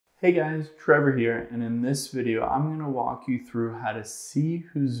Hey guys, Trevor here, and in this video, I'm going to walk you through how to see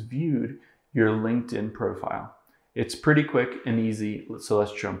who's viewed your LinkedIn profile. It's pretty quick and easy, so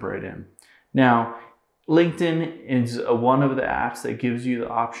let's jump right in. Now, LinkedIn is one of the apps that gives you the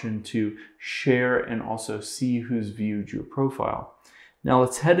option to share and also see who's viewed your profile. Now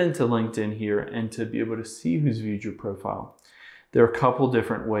let's head into LinkedIn here, and to be able to see who's viewed your profile, there are a couple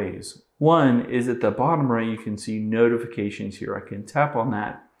different ways. One is at the bottom right, you can see notifications here. I can tap on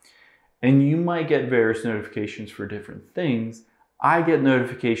that. And you might get various notifications for different things. I get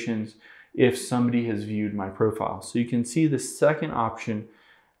notifications if somebody has viewed my profile. So you can see the second option,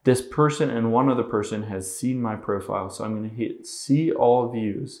 this person and one other person has seen my profile. So I'm going to hit see all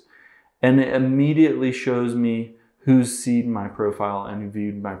views, and it immediately shows me who's seen my profile and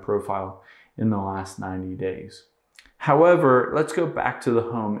viewed my profile in the last 90 days. However, let's go back to the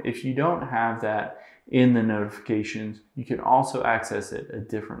home. If you don't have that in the notifications, you can also access it a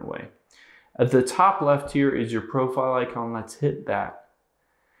different way. At the top left here is your profile icon. Let's hit that.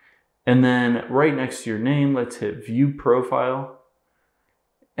 And then right next to your name, let's hit view profile.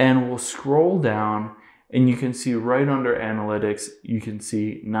 And we'll scroll down, and you can see right under analytics, you can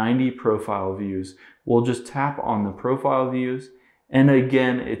see 90 profile views. We'll just tap on the profile views. And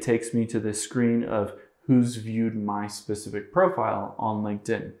again, it takes me to the screen of who's viewed my specific profile on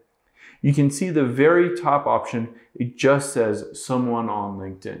LinkedIn. You can see the very top option, it just says someone on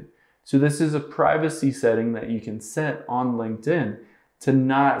LinkedIn. So this is a privacy setting that you can set on LinkedIn to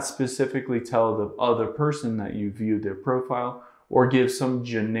not specifically tell the other person that you viewed their profile, or give some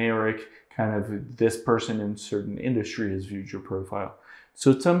generic kind of this person in certain industry has viewed your profile.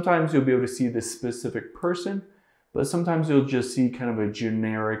 So sometimes you'll be able to see this specific person, but sometimes you'll just see kind of a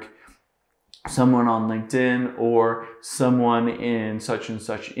generic someone on LinkedIn or someone in such and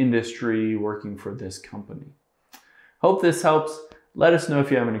such industry working for this company. Hope this helps. Let us know if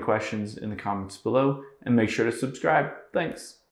you have any questions in the comments below, and make sure to subscribe. Thanks.